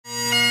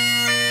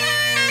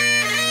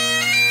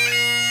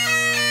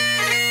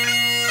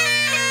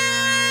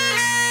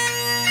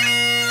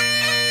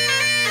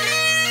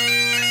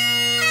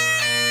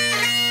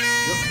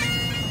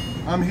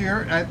I'm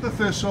here at the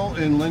Thistle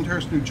in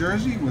Lyndhurst, New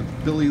Jersey with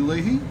Billy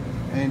Leahy,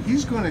 and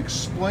he's going to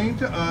explain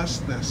to us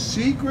the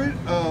secret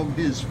of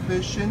his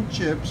fish and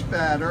chips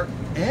batter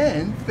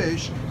and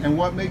fish and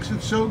what makes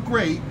it so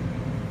great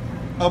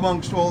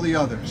amongst all the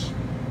others.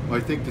 Well,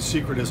 I think the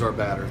secret is our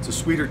batter. It's a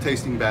sweeter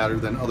tasting batter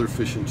than other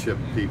fish and chip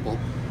people.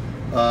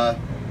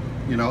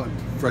 You know,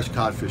 fresh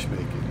codfish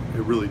make it. They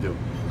really do.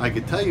 I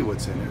could tell you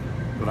what's in it,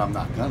 but I'm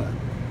not gonna.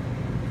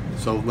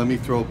 So let me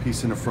throw a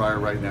piece in the fryer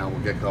right now. We'll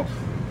get going.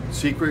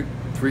 Secret,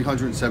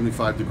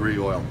 375-degree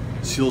oil.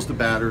 Seals the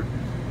batter.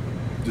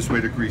 This way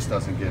the grease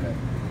doesn't get in.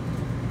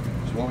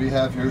 So what we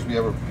have here is we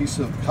have a piece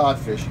of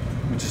codfish,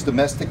 which is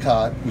domestic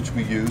cod, which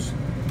we use.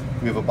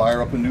 We have a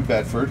buyer up in New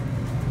Bedford,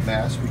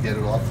 Mass. We get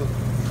it off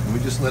of, and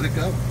we just let it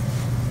go.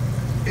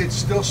 It's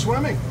still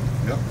swimming.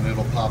 Yep, and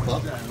it'll pop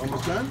up.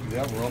 Almost done?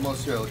 Yeah, we're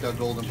almost there. Look how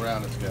golden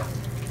brown it's got.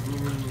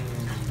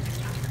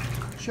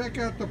 Check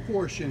out the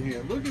portion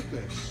here. Look at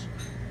this.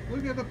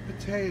 Look at the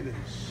potatoes.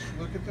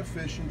 Look at the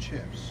fish and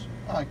chips.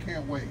 Oh, I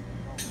can't wait.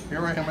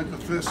 Here I am at the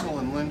Thistle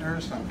in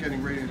Lyndhurst. I'm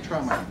getting ready to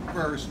try my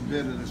first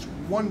bit of this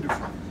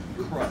wonderful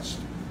crust.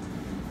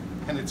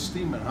 And it's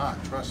steaming hot,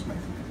 trust me.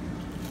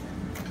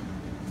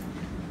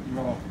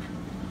 Oh.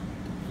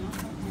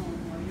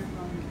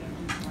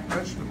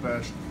 That's the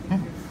best.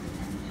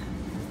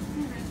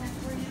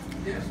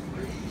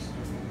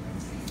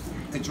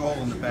 It's all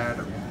in the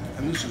batter,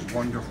 and this is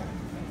wonderful.